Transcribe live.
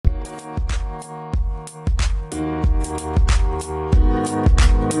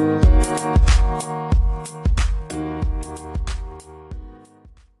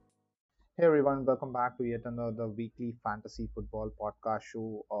everyone, welcome back to yet another weekly fantasy football podcast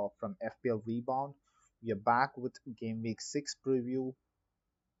show from FPL Rebound. We are back with Game Week 6 preview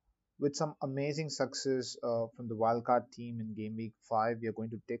with some amazing success from the wildcard team in Game Week 5. We are going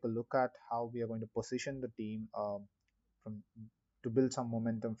to take a look at how we are going to position the team from to build some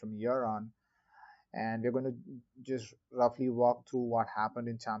momentum from here on, and we're going to just roughly walk through what happened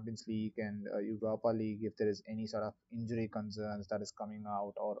in Champions League and Europa League, if there is any sort of injury concerns that is coming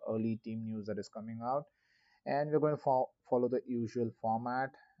out or early team news that is coming out, and we're going to follow the usual format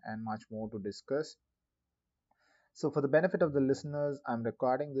and much more to discuss. So, for the benefit of the listeners, I'm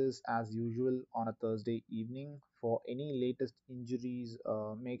recording this as usual on a Thursday evening. For any latest injuries,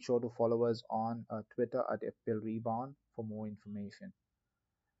 make sure to follow us on Twitter at FPL Rebound for more information.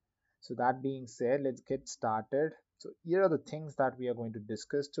 So, that being said, let's get started. So, here are the things that we are going to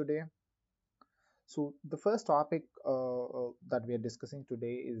discuss today. So, the first topic that we are discussing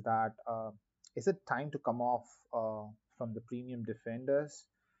today is it time to come off from the premium defenders?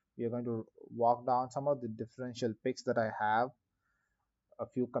 We are going to walk down some of the differential picks that I have, a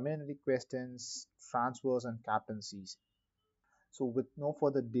few community questions, transfers, and captaincies. So, with no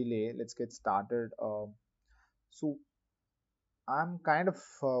further delay, let's get started. So, I'm kind of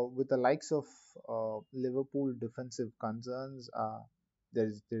with the likes of Liverpool defensive concerns.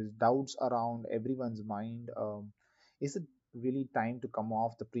 There's doubts around everyone's mind. Is it really time to come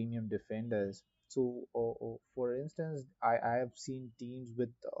off the premium defenders? So, for instance, I have seen teams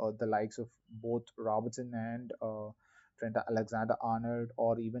with the likes of both Robertson and Trent Alexander-Arnold,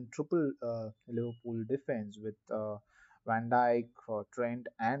 or even triple Liverpool defense with Van Dijk, Trent,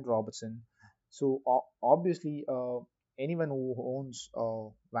 and Robertson. So obviously, anyone who owns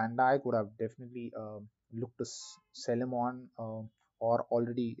Van Dijk would have definitely looked to sell him on, or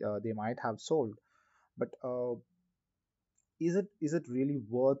already they might have sold. But is it really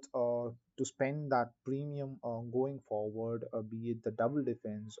worth to spend that premium going forward, be it the double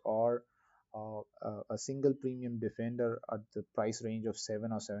defense or a single premium defender at the price range of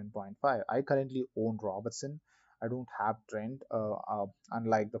 7 or 7.5? I currently own Robertson. I don't have Trent,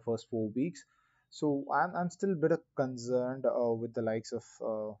 unlike the first 4 weeks. So I'm still a bit concerned with the likes of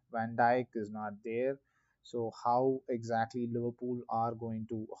Van Dijk is not there. So how exactly Liverpool are going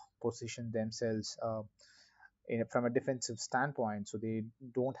to position themselves from a defensive standpoint? So they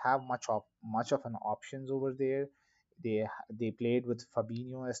don't have much of an options over there. They played with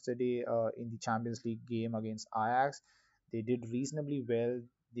Fabinho yesterday in the Champions League game against Ajax. They did reasonably well.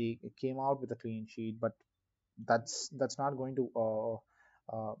 They came out with a clean sheet, but that's not going to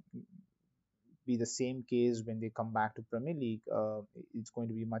be the same case when they come back to Premier League. It's going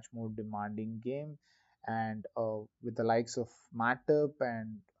to be much more demanding game, and with the likes of Matip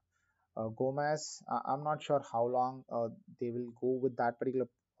and Gomez, I'm not sure how long they will go with that particular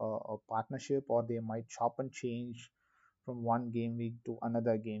partnership, or they might chop and change from one game week to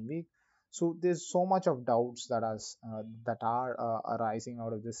another game week. So there's so much of doubts that are arising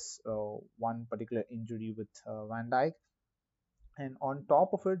out of this one particular injury with Van Dijk. And on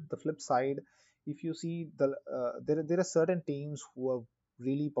top of it, the flip side, if you see there are certain teams who have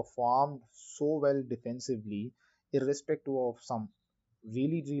really performed so well defensively, irrespective of some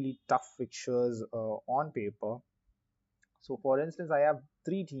really tough fixtures on paper. So, for instance, I have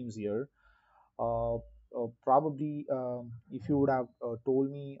three teams here. Probably, if you would have told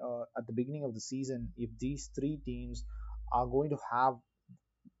me at the beginning of the season, if these three teams are going to have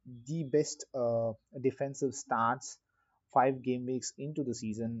the best defensive stats 5 game weeks into the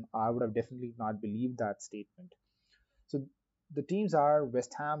season, I would have definitely not believed that statement. So the teams are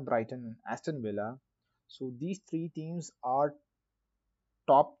West Ham, Brighton, and Aston Villa. So these three teams are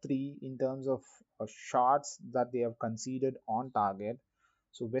top three in terms of shots that they have conceded on target.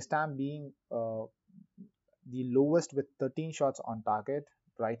 So West Ham being the lowest with 13 shots on target,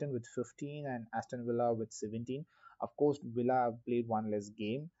 Brighton with 15, and Aston Villa with 17. Of course, Villa have played one less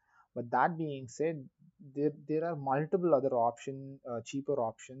game. But that being said, there are multiple other cheaper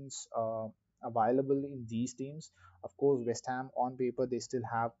options available in these teams. Of course, West Ham on paper they still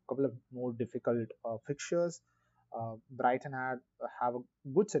have a couple of more difficult fixtures. Brighton have a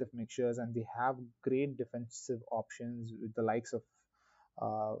good set of mixtures, and they have great defensive options with the likes of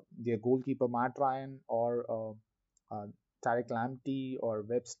their goalkeeper Matt Ryan, or Tarek Lamptey, or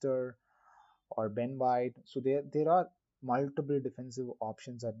Webster, or Ben White. So there are multiple defensive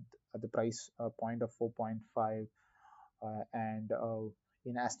options at the price point of 4.5, and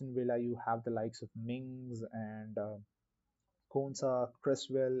in Aston Villa you have the likes of Mings and Konsa,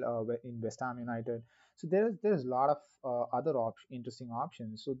 Creswell in West Ham United. So there's a lot of interesting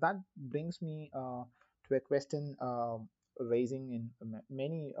options. So that brings me to a question. raising in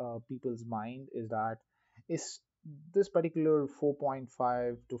many people's mind is that is this particular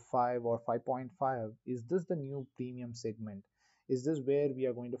 4.5 to 5 or 5.5, is this the new premium segment? Is this where we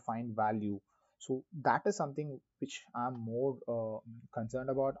are going to find value? So that is something which I'm more concerned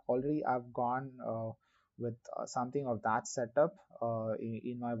about. Already I've gone with something of that setup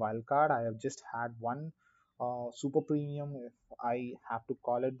in my wildcard. I have just had one super premium, if I have to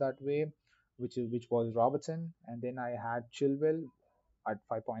call it that way, which was Robertson, and then I had Chilwell at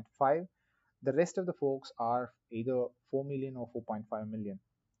 5.5. The rest of the folks are either 4 million or 4.5 million.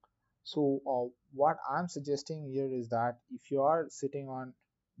 So what I'm suggesting here is that if you are sitting on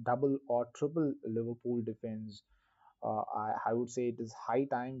double or triple Liverpool defense, I would say it is high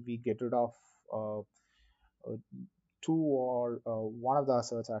time we get rid of uh, uh, two or one of the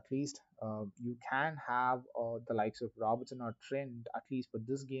assets at least. You can have the likes of Robertson or Trent at least for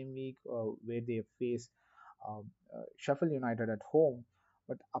this game week where they face Sheffield United at home.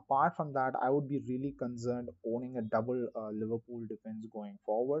 But apart from that, I would be really concerned owning a double Liverpool defense going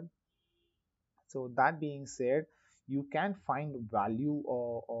forward. So that being said, you can find value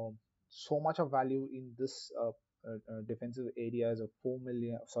or so much of value in this defensive areas of 4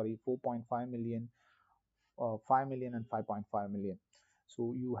 million, sorry, 4.5 million, 5 million and 5.5 million.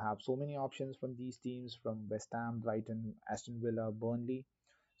 So you have so many options from these teams from West Ham, Brighton, Aston Villa, Burnley.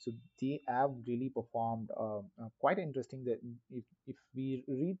 So they have really performed quite interesting. That if we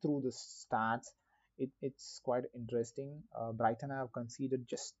read through the stats, it's quite interesting. Brighton have conceded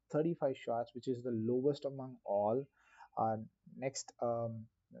just 35 shots, which is the lowest among all. Uh, Next,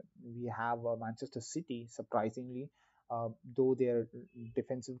 we have Manchester City, surprisingly, though their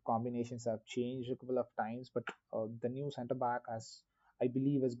defensive combinations have changed a couple of times, but the new center back has, I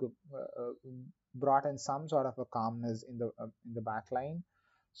believe, has brought in some sort of a calmness in the back line.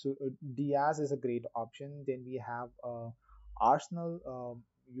 So Diaz is a great option. Then we have Arsenal.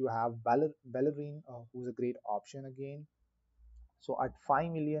 You have Bellerin, who's a great option again. So at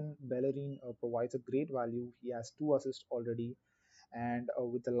 5 million, Bellerin provides a great value. He has two assists already, and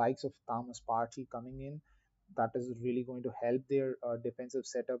with the likes of Thomas Partey coming in, that is really going to help their defensive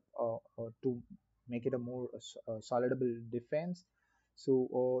setup to make it a more solidable defense.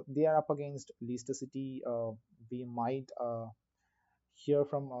 So they are up against Leicester City. We might hear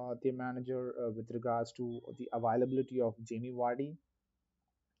from their manager with regards to the availability of Jamie Vardy.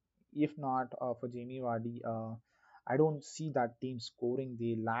 If not for Jamie Vardy, I don't see that team scoring.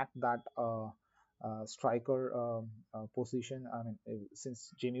 They lack that striker position. I mean,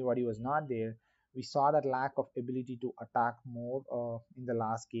 since Jamie Vardy was not there, we saw that lack of ability to attack more in the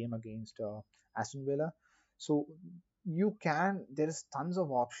last game against Aston Villa. So you can, there is tons of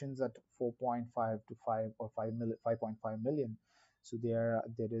options at 4.5 to 5 or 5.5 million. So there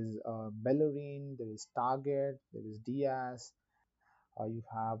is Bellerin, there is Target, there is Diaz, you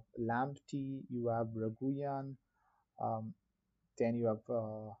have Lamptey, you have Raguyan, um, then you have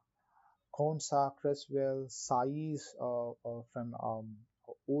Konsa, Creswell, Saiz from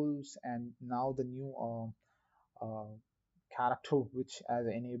Wolves, and now the new character which has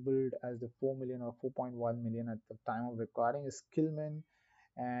enabled as the 4 million or 4.1 million at the time of recording is Skillman.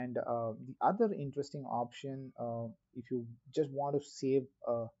 And the other interesting option, if you just want to save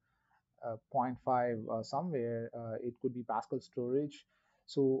zero point 0.5 somewhere, it could be Pascal Storage.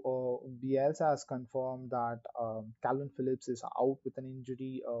 So Bielsa has confirmed that Calvin Phillips is out with an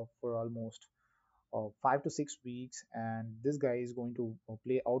injury for almost 5 to 6 weeks, and this guy is going to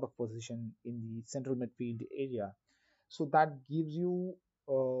play out of position in the central midfield area. So that gives you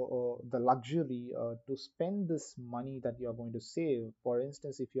the luxury to spend this money that you are going to save. For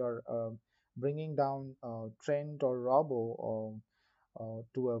instance, if you are bringing down Trent or Robbo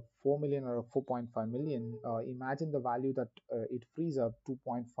to a 4 million or a 4.5 million, imagine the value that it frees up.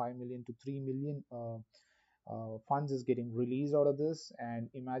 2.5 million to 3 million funds is getting released out of this, and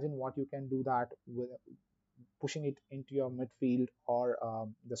imagine what you can do that with pushing it into your midfield or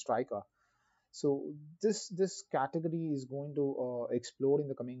the striker. So this category is going to explode in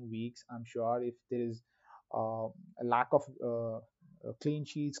the coming weeks. I'm sure if there is a lack of clean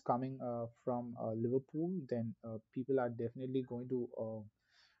sheets coming from Liverpool, then people are definitely going to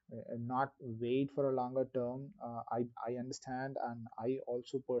not wait for a longer term. I understand, and I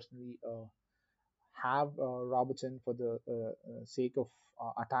also personally have Robertson for the sake of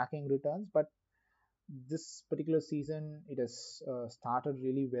attacking returns, but this particular season it has started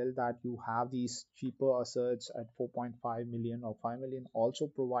really well that you have these cheaper assets at 4.5 million or 5 million also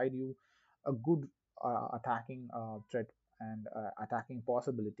provide you a good attacking threat and attacking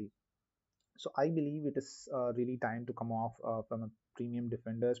possibility. So I believe it is really time to come off from a premium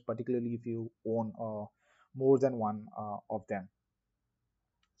defenders, particularly if you own more than one of them.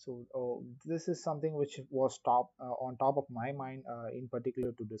 So this is something which was on top of my mind in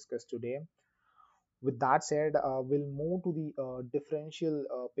particular to discuss today. With that said, we'll move to the differential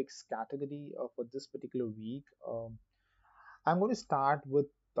picks category for this particular week. I'm going to start with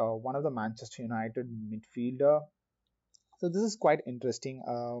one of the Manchester United midfielder. So this is quite interesting.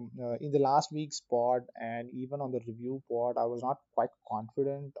 In the last week's pod and even on the review pod, I was not quite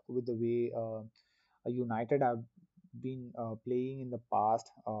confident with the way United have been playing in the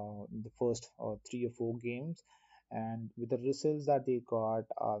past, in the first 3 or 4 games, and with the results that they got,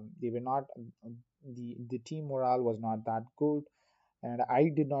 they were not the team morale was not that good, and I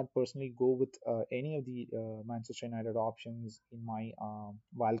did not personally go with any of the Manchester United options in my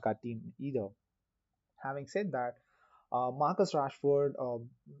wildcard team either. Having said that, Marcus Rashford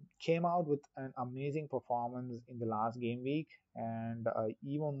came out with an amazing performance in the last game week and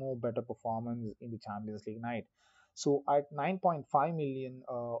even more better performance in the Champions League night. So at 9.5 million,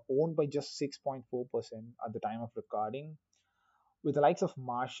 owned by just 6.4% at the time of recording, with the likes of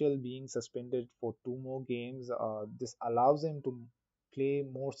Martial being suspended for 2 more games, this allows him to play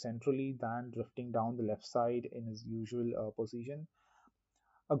more centrally than drifting down the left side in his usual position.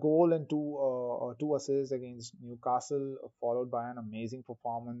 A goal and two assists against Newcastle, followed by an amazing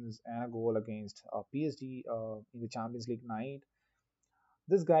performance and a goal against PSG in the Champions League night.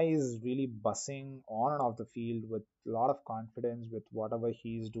 This guy is really bussing on and off the field with a lot of confidence with whatever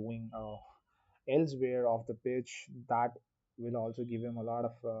he's doing elsewhere off the pitch. That will also give him a lot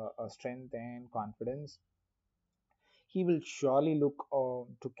of strength and confidence. He will surely look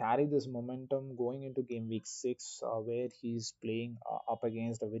to carry this momentum going into game week 6, where he's playing up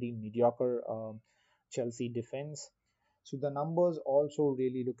against a very mediocre Chelsea defense. So the numbers also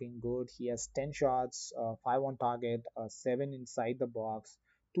really looking good. He has 10 shots, 5 on target, 7 inside the box,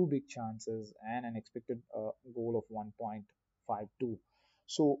 2 big chances, and an expected goal of 1.52.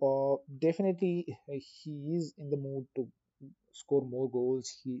 So definitely he is in the mood to score more goals.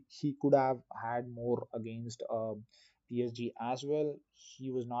 He could have had more against PSG as well.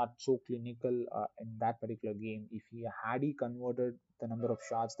 He was not so clinical in that particular game. If he converted the number of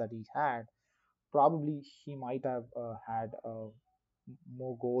shots that he had, probably he might have had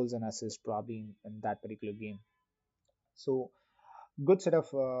more goals and assists probably in that particular game. So good set of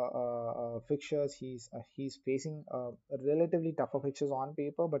fixtures. He's facing relatively tougher fixtures on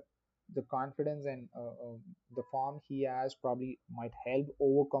paper, but the confidence and the form he has probably might help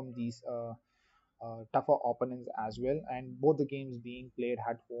overcome these tougher opponents as well. And both the games being played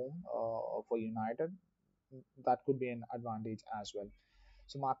at home for United, that could be an advantage as well.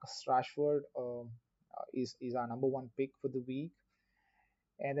 So Marcus Rashford is our number one pick for the week.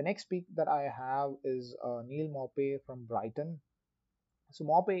 And the next pick that I have is Neil Maupay from Brighton. So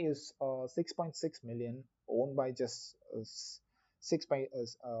Mopay is 6.6 million, owned by just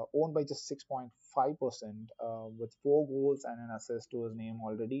 6.5%, with 4 goals and an assist to his name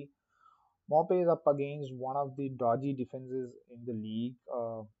already. Mopay is up against one of the dodgy defenses in the league,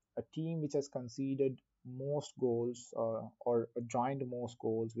 a team which has conceded most goals or joined most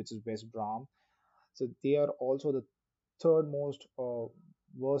goals, which is West Brom. So they are also the third most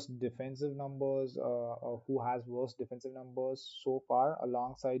worst defensive numbers, who has worst defensive numbers so far,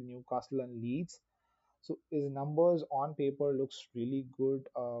 alongside Newcastle and Leeds. So his numbers on paper looks really good.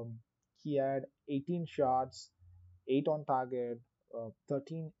 He had 18 shots, 8 on target,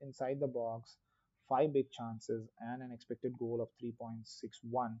 13 inside the box, 5 big chances, and an expected goal of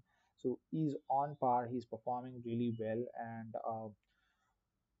 3.61. So he's on par. He's performing really well, and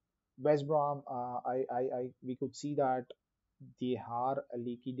West Brom, we could see that they are a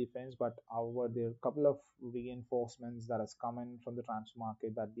leaky defense, but however, there are a couple of reinforcements that has come in from the transfer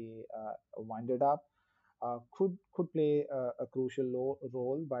market that they winded up. Could play a crucial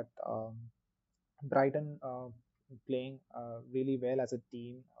role, but Brighton playing really well as a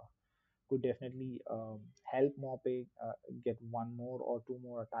team could definitely help Mope get one more or two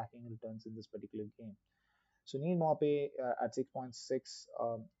more attacking returns in this particular game. So Neil Maupay at 6.6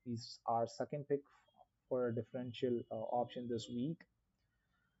 is our second pick for a differential option this week.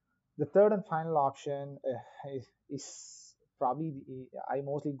 The third and final option is probably I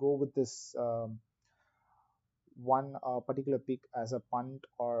mostly go with this one particular pick as a punt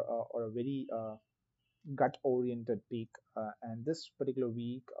or a very gut-oriented pick. And this particular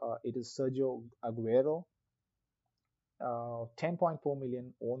week, it is Sergio Aguero, 10.4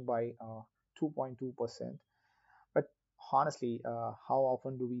 million, owned by 2.2%. But honestly, how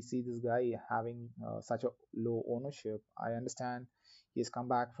often do we see this guy having such a low ownership? I understand he's come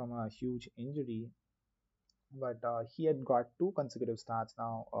back from a huge injury, but he had got 2 consecutive starts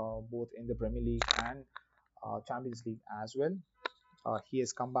now, both in the Premier League and Champions League as well. He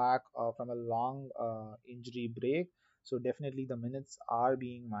has come back from a long injury break, so definitely the minutes are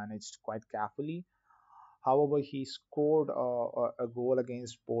being managed quite carefully. However, he scored a goal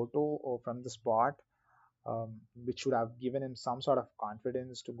against Porto from the spot, which should have given him some sort of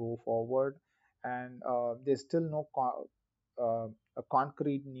confidence to go forward. And there's still no a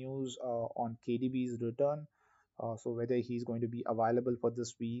concrete news on KDB's return. So whether he's going to be available for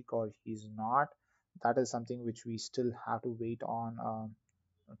this week or he's not, that is something which we still have to wait on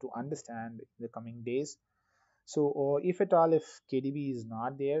to understand in the coming days. So if at all, if KDB is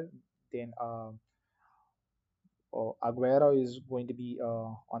not there, then Aguero is going to be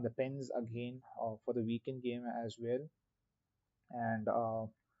on the pens again for the weekend game as well. And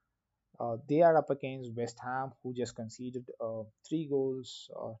they are up against West Ham, who just conceded 3 goals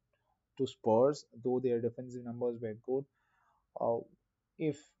to Spurs, though their defensive numbers were good. Uh,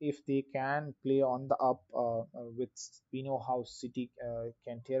 if they can play on the up with we know how City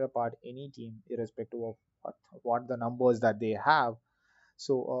can tear apart any team irrespective of what the numbers that they have.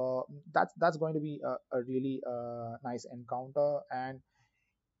 So that's going to be a really nice encounter. And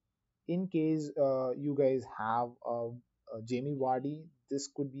in case you guys have Jamie Vardy, this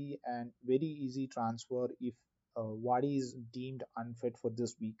could be a very easy transfer if Vardy is deemed unfit for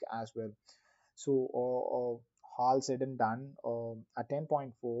this week as well. So, all said and done, at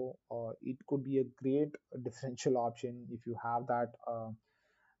 10.4, it could be a great differential option if you have that uh,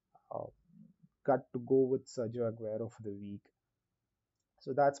 gut to go with Sergio Aguero for the week.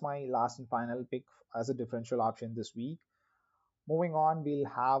 So that's my last and final pick as a differential option this week. Moving on, we'll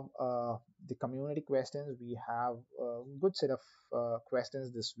have the community questions. We have a good set of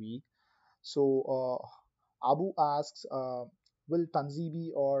questions this week. So Abu asks, will Tanzibi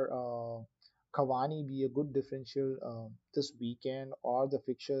or Cavani be a good differential this weekend, or the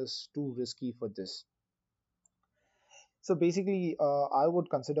fixtures too risky for this? So basically, I would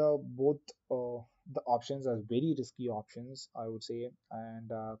consider both the options as very risky options, I would say.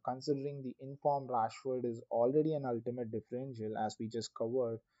 And considering the informed Rashford is already an ultimate differential, as we just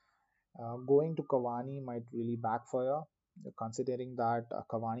covered, going to Cavani might really backfire, considering that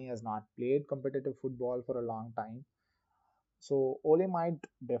Cavani has not played competitive football for a long time. So Ole might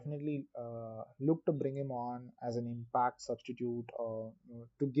definitely look to bring him on as an impact substitute,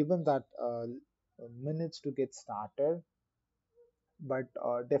 to give him that minutes to get started. But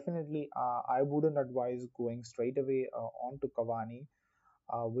definitely, I wouldn't advise going straight away onto Cavani,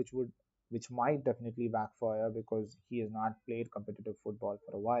 which which might definitely backfire because he has not played competitive football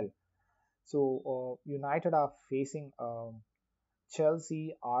for a while. So United are facing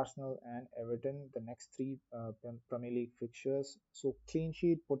Chelsea, Arsenal, and Everton, the next three Premier League fixtures. So clean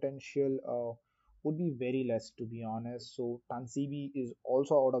sheet potential would be very less, to be honest. So Tansibi is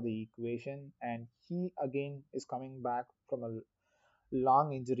also out of the equation, and he again is coming back from a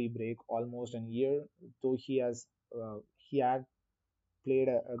long injury break, almost a year. Though he had played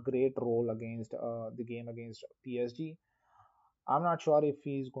a great role against the game against PSG. I'm not sure if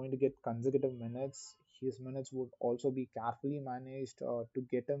he's going to get consecutive minutes. His minutes would also be carefully managed to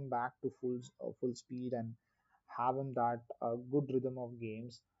get him back to full speed and have him that good rhythm of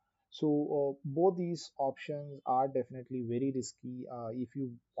games. So both these options are definitely very risky. If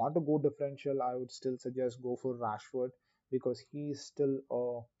you want to go differential, I would still suggest go for Rashford because he is still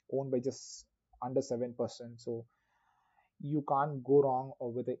owned by just under 7%. So you can't go wrong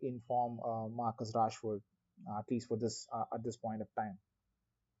with the inform Marcus Rashford, at least for this at this point of time.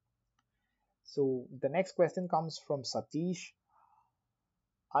 So the next question comes from Satish.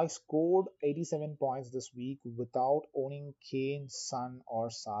 I scored 87 points this week without owning Kane, Son,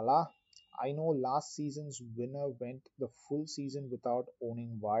 or Salah. I know last season's winner went the full season without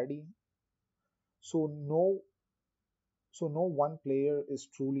owning Vardy. So no one player is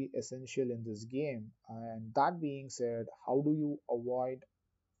truly essential in this game. And that being said, how do you avoid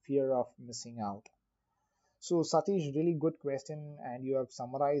fear of missing out? So Satish, really good question, and you have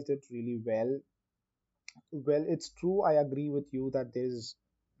summarized it really well. Well, it's true. I agree with you that there is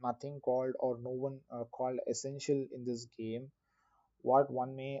nothing called or no one called essential in this game. What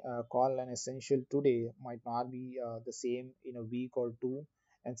one may call an essential today might not be the same in a week or two.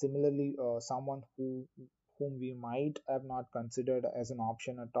 And similarly, someone whom we might have not considered as an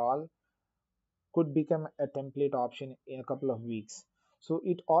option at all could become a template option in a couple of weeks. So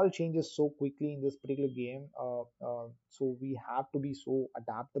it all changes so quickly in this particular game. So we have to be so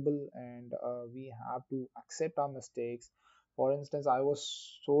adaptable, and we have to accept our mistakes. For instance, I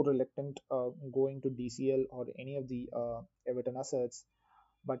was so reluctant going to DCL or any of the Everton assets,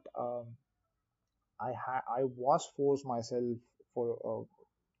 but I was forced myself for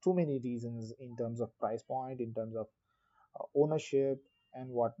too many reasons in terms of price point, in terms of ownership and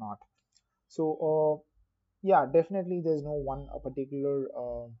whatnot. So yeah, definitely there's no one a particular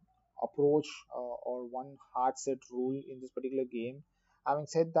approach or one hard set rule in this particular game. Having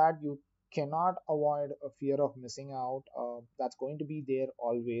said that, you cannot avoid a fear of missing out. That's going to be there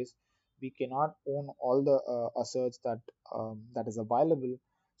always. We cannot own all the assets that is available.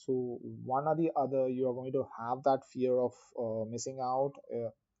 So one or the other, you are going to have that fear of missing out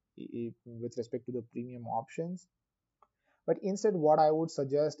with respect to the premium options. But instead, what I would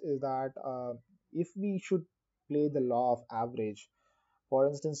suggest is that if we should play the law of average, for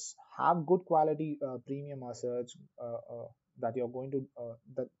instance, have good quality premium assets that you're going to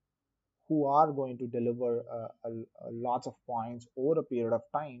that who are going to deliver lots of points over a period of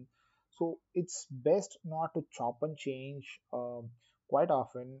time. So it's best not to chop and change quite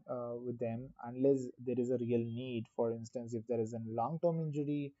often with them unless there is a real need. For instance, if there is a long-term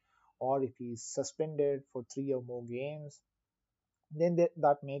injury or if he's suspended for 3 or more games, then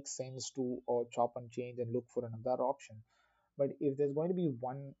that makes sense to chop and change and look for another option. But if there's going to be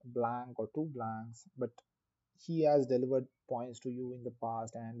one blank or two blanks, but he has delivered points to you in the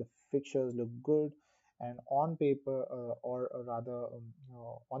past and the fixtures look good, and on paper or rather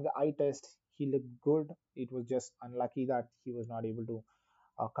on the eye test he looked good, it was just unlucky that he was not able to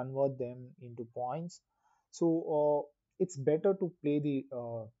convert them into points. So it's better to play the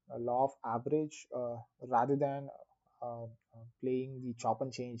law of average rather than playing the chop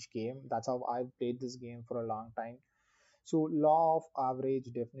and change game. That's how I've played this game for a long time. So law of average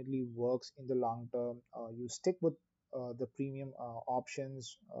definitely works in the long term. You stick with the premium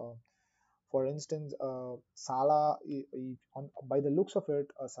options. For instance, Salah, by the looks of it,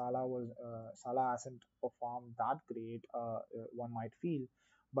 Salah hasn't performed that great. One might feel,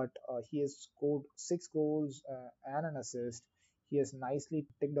 but he has scored 6 goals and an assist. He has nicely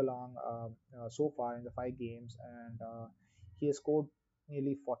ticked along so far in the 5 games, and he has scored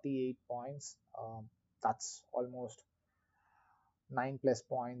nearly 48 points. That's almost 9 plus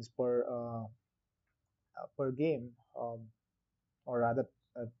points per game, or rather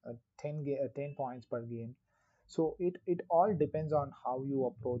 10 points per game. So it all depends on how you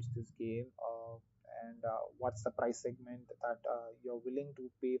approach this game, and what's the price segment that you're willing to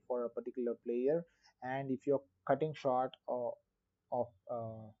pay for a particular player, and if you're cutting short of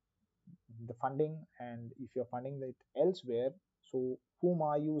the funding, and if you're funding it elsewhere, so whom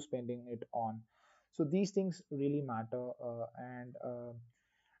are you spending it on? So these things really matter, and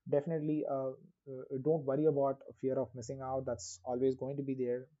definitely don't worry about fear of missing out. That's always going to be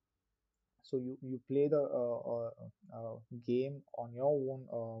there. So you play the game on your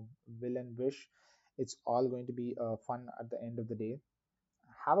own will and wish. It's all going to be fun at the end of the day.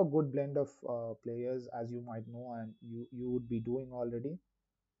 Have a good blend of players, as you might know, and you would be doing already.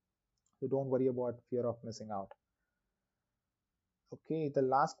 So don't worry about fear of missing out. Okay, the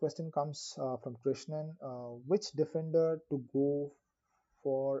last question comes from Krishnan. Which defender to go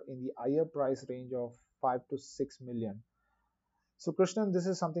for in the higher price range of 5 to 6 million? So, Krishnan, this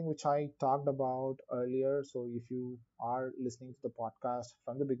is something which I talked about earlier. So, if you are listening to the podcast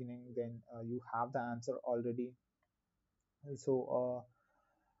from the beginning, then you have the answer already. So,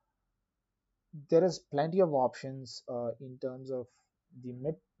 there is plenty of options in terms of the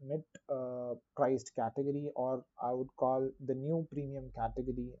mid priced category, or I would call the new premium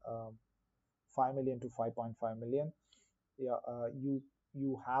category, 5 million to 5.5 million. Yeah,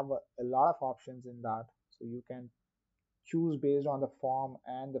 you have a lot of options in that, so you can choose based on the form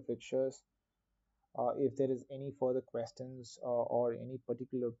and the fixtures. If there is any further questions or any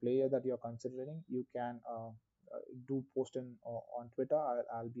particular player that you're considering, you can do post on Twitter.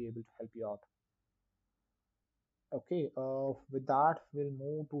 I'll be able to help you out. Okay, with that, we'll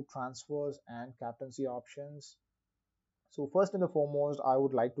move to transfers and captaincy options. So first and the foremost, I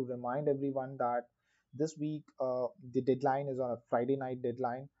would like to remind everyone that this week the deadline is on a Friday night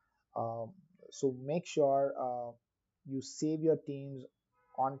deadline. Um, so make sure you save your teams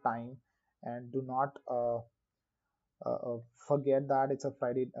on time and do not forget that it's a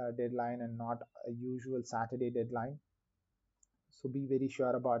Friday deadline and not a usual Saturday deadline. So be very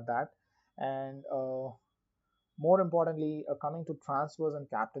sure about that. And more importantly, coming to transfers and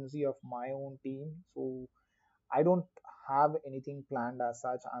captaincy of my own team. So I don't have anything planned as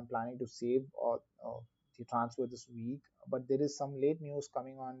such. I'm planning to save the transfer this week, but there is some late news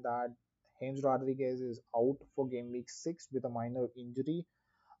coming on that James Rodriguez is out for game week 6 with a minor injury.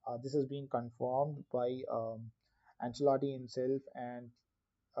 This has been confirmed by Ancelotti himself, and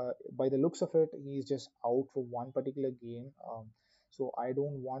by the looks of it, he's just out for one particular game. So I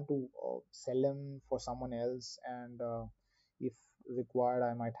don't want to sell him for someone else, and if required,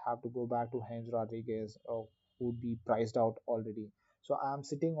 I might have to go back to James Rodriguez, who would be priced out already. So I'm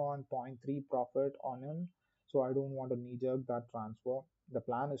sitting on zero point 0.3 profit on him. So I don't want to knee jerk that transfer. The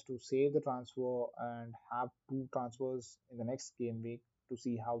plan is to save the transfer and have two transfers in the next game week to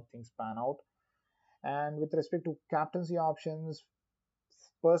see how things pan out. And with respect to captaincy options,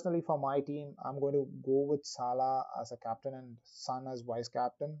 personally for my team, I'm going to go with Salah as a captain and Son as vice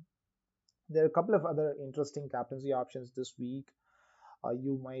captain. There are a couple of other interesting captaincy options this week.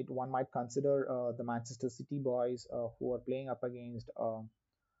 You might one might consider the Manchester City boys who are playing up against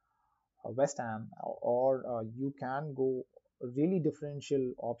West Ham, or you can go really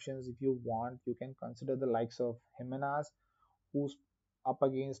differential options if you want. You can consider the likes of Jimenez, who's up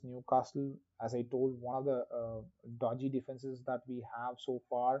against Newcastle. As I told, one of the dodgy defenses that we have so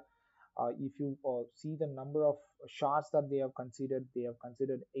far. If you see the number of shots that they have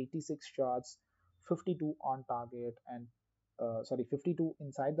considered 86 shots, 52 on target, and 52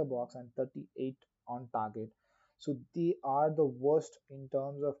 inside the box and 38 on target. So they are the worst in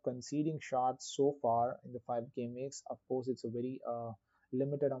terms of conceding shots so far in the 5 game weeks. Of course, it's a very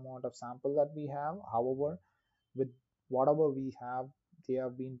limited amount of sample that we have. However, with whatever we have, they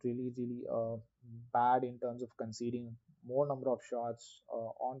have been really bad in terms of conceding more number of shots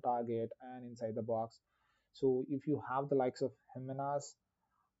on target and inside the box. So if you have the likes of Jimenez,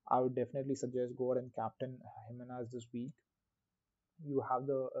 I would definitely suggest go ahead and captain Jimenez this week. You have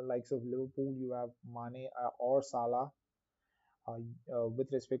the likes of Liverpool, you have Mane or Salah. Uh, with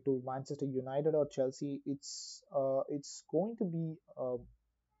respect to Manchester United or Chelsea, it's going to be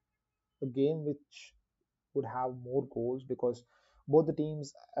a game which would have more goals because both the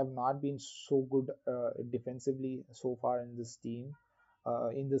teams have not been so good defensively so far in this team,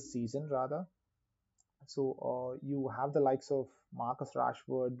 in this season rather. So you have the likes of Marcus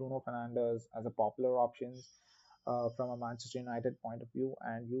Rashford, Bruno Fernandes as a popular options from a Manchester United point of view,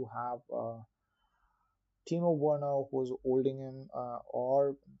 and you have Timo Werner who's holding him,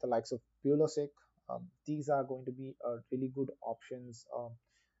 or the likes of Pulisic. These are going to be really good options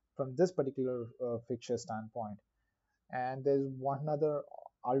from this particular fixture standpoint. And there's one other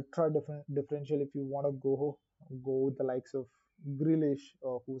ultra differential if you want to go with the likes of Grealish,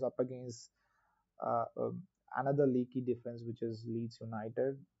 who's up against another leaky defense, which is Leeds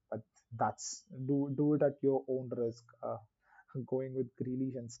United. But that's do it at your own risk, going with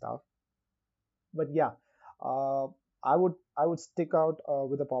Grealish and stuff. But yeah, uh, I would stick out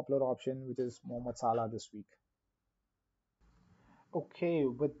with a popular option, which is Mohamed Salah this week. Okay,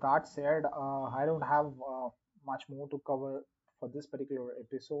 with that said, I don't have much more to cover for this particular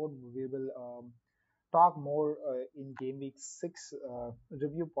episode. We will talk more in Game Week 6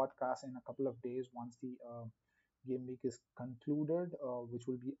 review podcast in a couple of days once the game week is concluded, which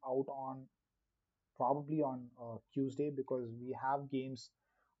will be out on probably on Tuesday because we have games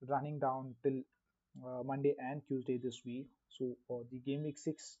running down till Monday and Tuesday this week. So the Game Week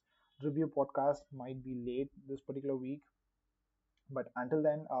 6 review podcast might be late this particular week, but until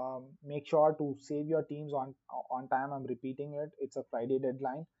then, make sure to save your teams on time. I'm repeating it. It's a Friday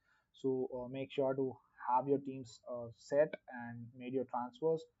deadline, so make sure to have your teams set and made your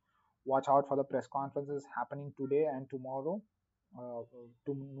transfers. Watch out for the press conferences happening today and tomorrow.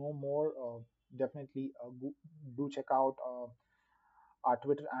 To know more, definitely do check out our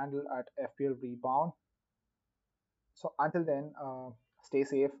Twitter handle at FPL Rebound. So until then, stay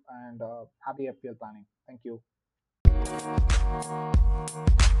safe and happy FPL planning. Thank you.